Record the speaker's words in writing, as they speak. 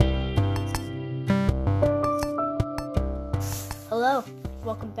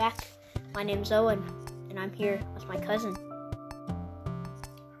welcome back. My name's Owen, and I'm here with my cousin.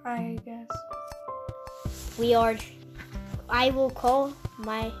 Hi, I guess. I will call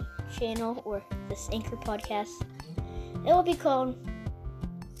my channel, or this Anchor podcast, it will be called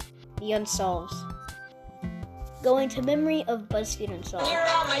The Unsolved. Going to memory of BuzzFeed Unsolved.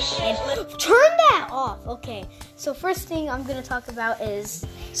 And turn that off! Okay, so first thing I'm going to talk about is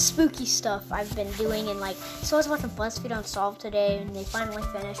spooky stuff I've been doing. So I was watching BuzzFeed Unsolved today, and they finally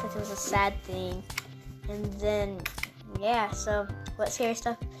finished, which was a sad thing. And then, yeah, so what scary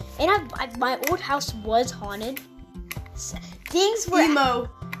stuff? And my old house was haunted. Things were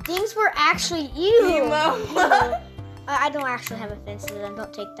actually emo. I don't actually have a fence to them.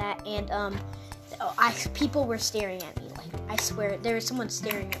 Don't take that. And people were staring at me. I swear, there was someone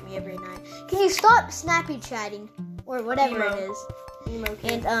staring at me every night. Can you stop snappy chatting or whatever it is? Emo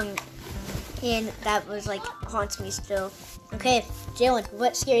kid. And that was haunts me still. Okay, Jalen,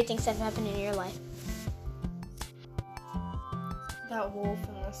 what scary things have happened in your life? That wolf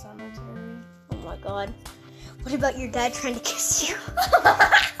in the cemetery. Oh my God. What about your dad trying to kiss you?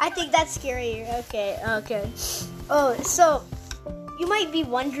 I think that's scarier. Okay. Oh, so you might be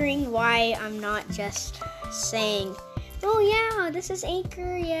wondering why I'm not just saying, oh yeah, this is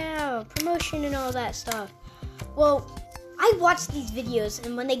Anchor, yeah, promotion and all that stuff. Well, I watch these videos,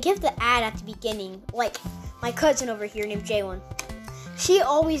 and when they give the ad at the beginning, like my cousin over here named Jalen, she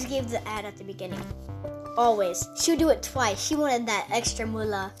always gave the ad at the beginning. Always. She would do it twice. She wanted that extra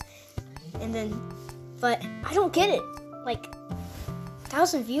moolah. But I don't get it.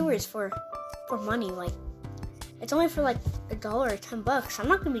 1,000 viewers for money. It's only for $1 or $10. I'm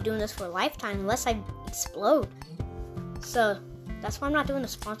not going to be doing this for a lifetime unless I explode. So, that's why I'm not doing the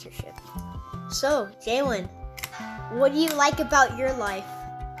sponsorship. So, Jalen, what do you like about your life?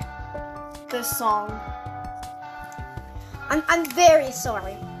 The song. I'm very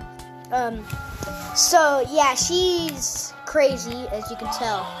sorry. So, yeah, she's crazy, as you can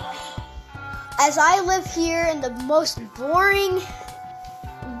tell. As I live here in the most boring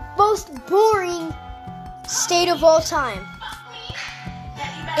state of all time,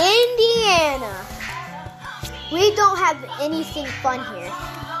 Indiana. We don't have anything fun here.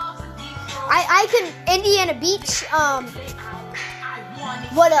 Indiana Beach,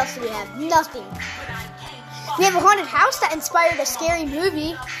 what else do we have? Nothing. We have a haunted house that inspired a scary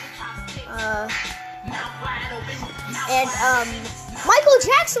movie. Michael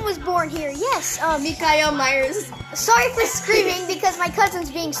Jackson was born here, yes. Mikael Myers. Sorry for screaming because my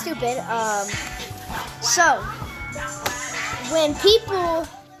cousin's being stupid. So, when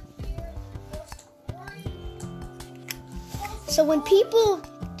people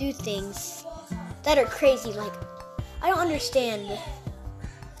do things that are crazy, I don't understand.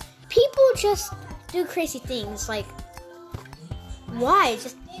 People just do crazy things, why?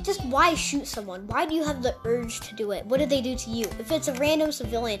 Just why shoot someone? Why do you have the urge to do it? What did they do to you? If it's a random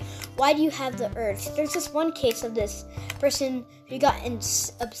civilian, why do you have the urge? There's this one case of this person who got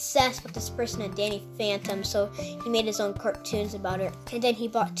obsessed with this person named Danny Phantom, so he made his own cartoons about her. And then he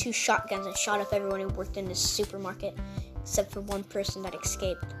bought 2 shotguns and shot up everyone who worked in this supermarket, except for one person that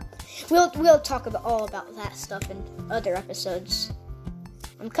escaped. We'll talk all about that stuff in other episodes.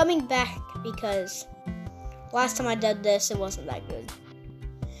 I'm coming back because last time I did this, it wasn't that good.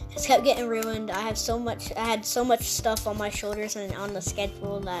 It kept getting ruined. I had so much stuff on my shoulders and on the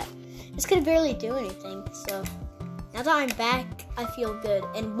schedule that I just could barely do anything. So now that I'm back, I feel good.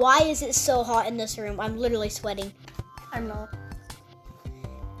 And why is it so hot in this room? I'm literally sweating. I'm not.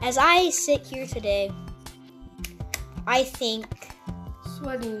 As I sit here today, I think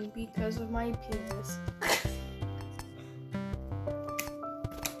Sweating because of my penis.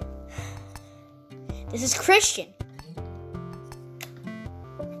 This is Christian.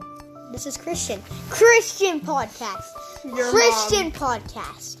 Christian podcast. Christian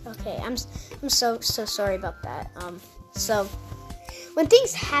podcast. Okay, I'm so sorry about that. So when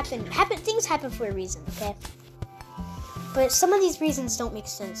things happen for a reason, okay? But some of these reasons don't make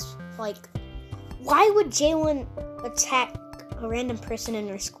sense. Why would Jalen attack a random person in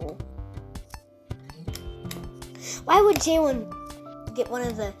their school? Why would Jalen get one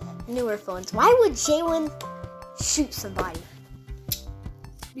of the newer phones? Why would Jalen shoot somebody?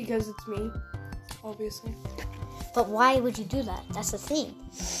 Because it's me, obviously. But why would you do that? That's the thing.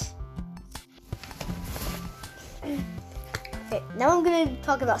 Okay, now I'm gonna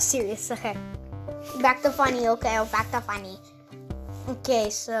talk about serious. Okay, back to funny. Okay, back to funny. Okay,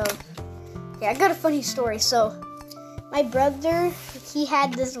 so I got a funny story. So my brother, he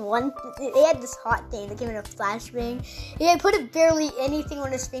had this hot thing that gave him a flashbang. He had put barely anything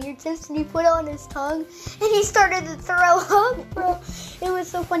on his fingertips, and he put it on his tongue, and he started to throw up, bro. It was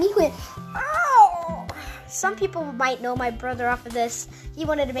so funny. He went, ow! Some people might know my brother off of this. He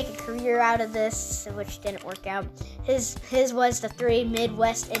wanted to make a career out of this, which didn't work out. His was the 3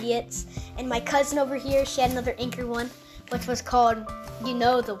 Midwest Idiots, and my cousin over here, she had another anchor one, which was called,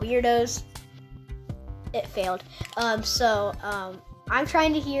 the Weirdos. It failed. I'm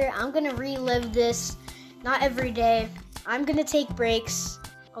trying to I'm gonna relive this, not every day. I'm gonna take breaks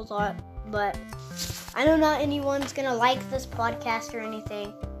a lot, but I know not anyone's gonna like this podcast or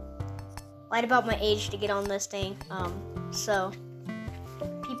anything. Lied about my age to get on this thing. So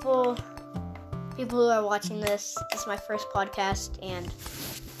people who are watching this is my first podcast, and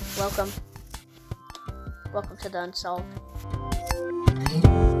welcome to the Unsolved.